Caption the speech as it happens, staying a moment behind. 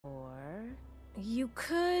You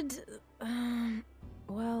could...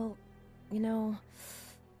 well, you know...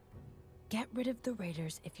 Get rid of the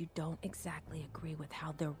Raiders if you don't exactly agree with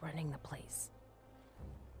how they're running the place.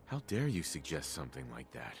 How dare you suggest something like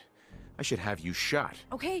that? I should have you shot.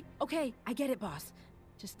 Okay, I get it, boss.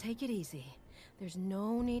 Just take it easy. There's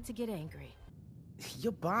no need to get angry.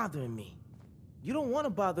 You're bothering me. You don't want to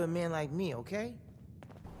bother a man like me, okay?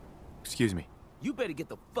 Excuse me. You better get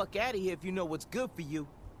the fuck out of here if you know what's good for you.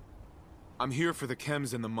 I'm here for the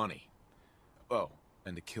chems and the money. Oh,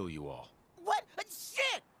 and to kill you all. What?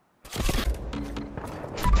 Shit!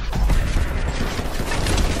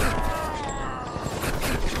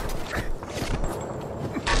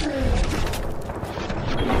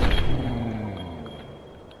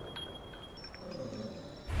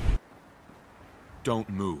 Don't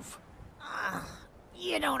move.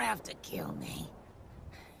 You don't have to kill me.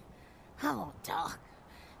 I won't talk.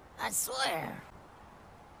 I swear.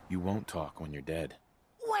 You won't talk when you're dead.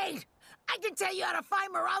 Wait! I can tell you how to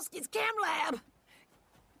find Morowski's chem lab!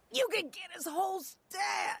 You can get his whole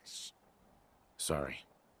stash! Sorry.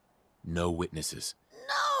 No witnesses.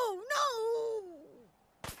 No!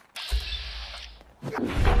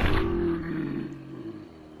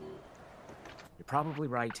 You're probably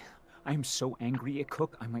right. I am so angry at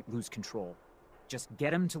Cook, I might lose control. Just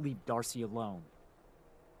get him to leave Darcy alone.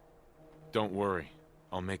 Don't worry.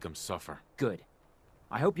 I'll make him suffer. Good.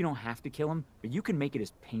 I hope you don't have to kill him, but you can make it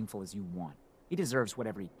as painful as you want. He deserves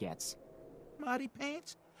whatever he gets. Smarty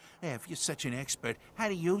Pants? If you're such an expert, how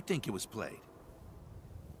do you think it was played?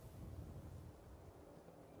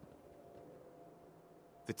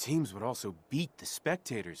 The teams would also beat the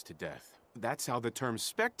spectators to death. That's how the term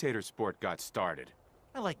spectator sport got started.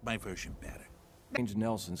 I like my version better. Exchange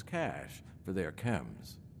Nelson's cash for their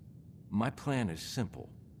chems. My plan is simple.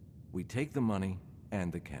 We take the money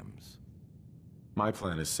and the chems. My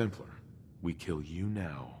plan is simpler. We kill you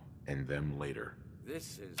now, and them later.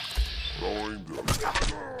 This is...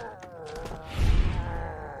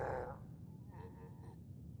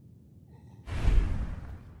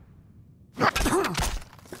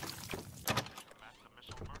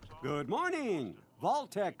 Good morning!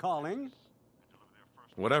 Vault-Tec calling.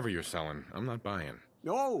 Whatever you're selling, I'm not buying.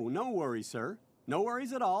 Oh, no worries, sir. No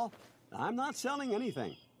worries at all. I'm not selling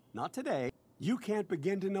anything. Not today. You can't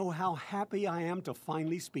begin to know how happy I am to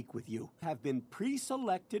finally speak with you. Have been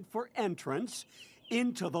pre-selected for entrance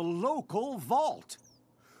into the local vault.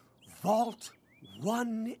 Vault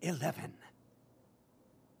 111.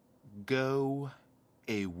 Go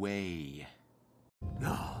away.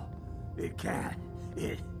 No, it can't.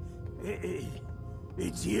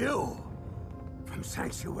 It's you. From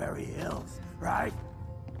Sanctuary Hills, right?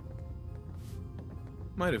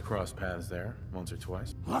 Might have crossed paths there, once or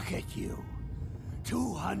twice. Look at you.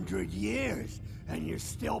 200 years, and you're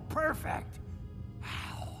still perfect.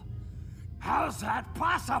 How's that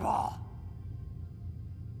possible?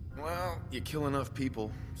 Well, you kill enough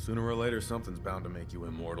people, sooner or later something's bound to make you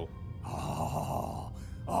immortal. Oh,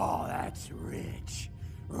 that's rich.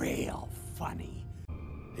 Real funny.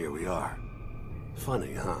 Here we are.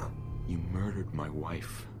 Funny, huh? You murdered my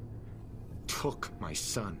wife. Took my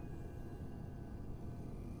son.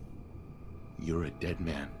 You're a dead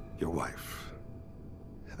man. Your wife.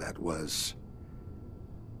 That was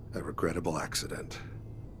a regrettable accident.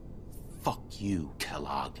 Fuck you,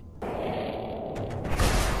 Kellogg.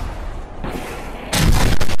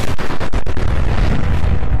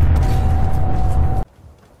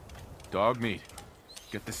 Dog meat.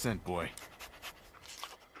 Get the scent, boy.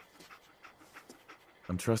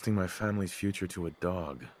 I'm trusting my family's future to a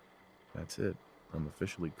dog. That's it. I'm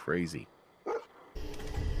officially crazy.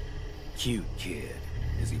 Cute kid.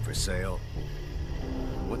 Is he for sale?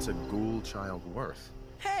 What's a ghoul child worth?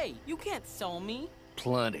 Hey, you can't sell me.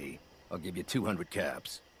 Plenty. I'll give you 200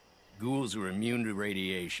 caps. Ghouls are immune to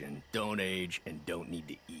radiation, don't age, and don't need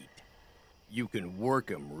to eat. You can work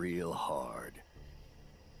them real hard.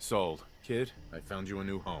 Sold. Kid, I found you a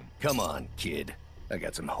new home. Come on, kid. I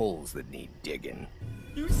got some holes that need digging.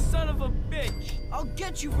 You son of a bitch! I'll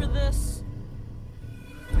get you for this!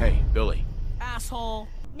 Hey, Billy. Asshole!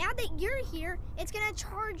 Now that you're here, it's gonna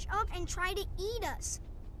charge up and try to eat us.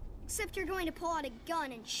 Except you're going to pull out a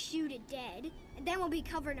gun and shoot it dead. And then we'll be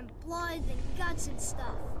covered in blood and guts and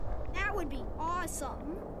stuff. That would be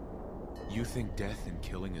awesome. You think death and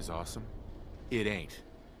killing is awesome? It ain't.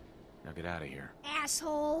 Now get out of here.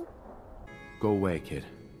 Asshole. Go away, kid.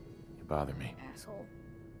 You bother me. Asshole.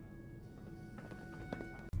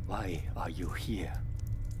 Why are you here?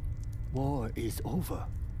 War is over.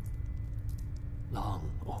 Long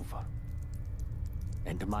over.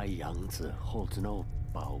 And my Yangzi holds no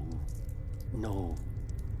Baowu, no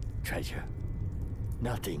treasure.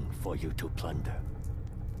 Nothing for you to plunder.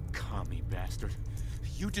 Commie bastard.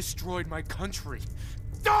 You destroyed my country.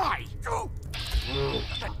 Die!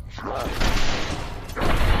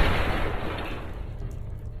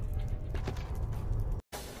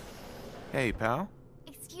 Hey, pal.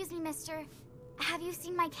 Excuse me, mister. Have you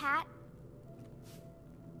seen my cat?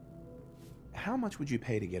 How much would you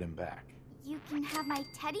pay to get him back? You can have my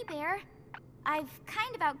teddy bear. I've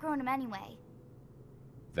kind of outgrown him anyway.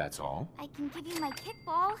 That's all? I can give you my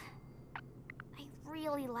kickball. I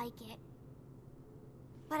really like it.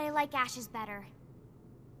 But I like Ash's better.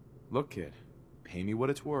 Look, kid. Pay me what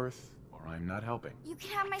it's worth, or I'm not helping. You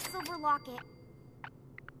can have my silver locket.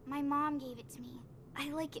 My mom gave it to me. I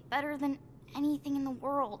like it better than anything in the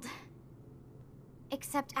world.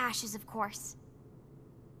 Except Ash's, of course.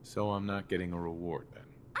 So I'm not getting a reward, then?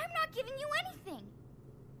 I'm not giving you anything!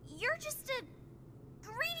 You're just a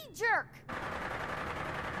greedy jerk!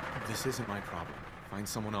 This isn't my problem. Find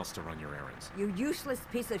someone else to run your errands. You useless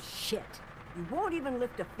piece of shit. You won't even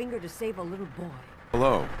lift a finger to save a little boy.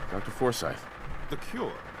 Hello, Dr. Forsyth. The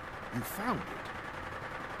cure. You found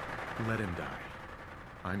it. Let him die.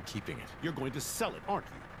 I'm keeping it. You're going to sell it, aren't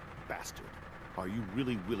you, bastard? Are you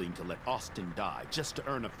really willing to let Austin die just to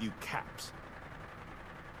earn a few caps?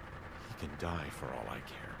 He can die for all I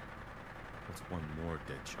care. What's one more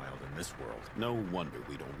dead child in this world? No wonder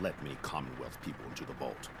we don't let many Commonwealth people into the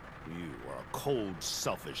vault. You are a cold,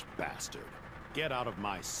 selfish bastard. Get out of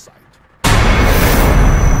my sight.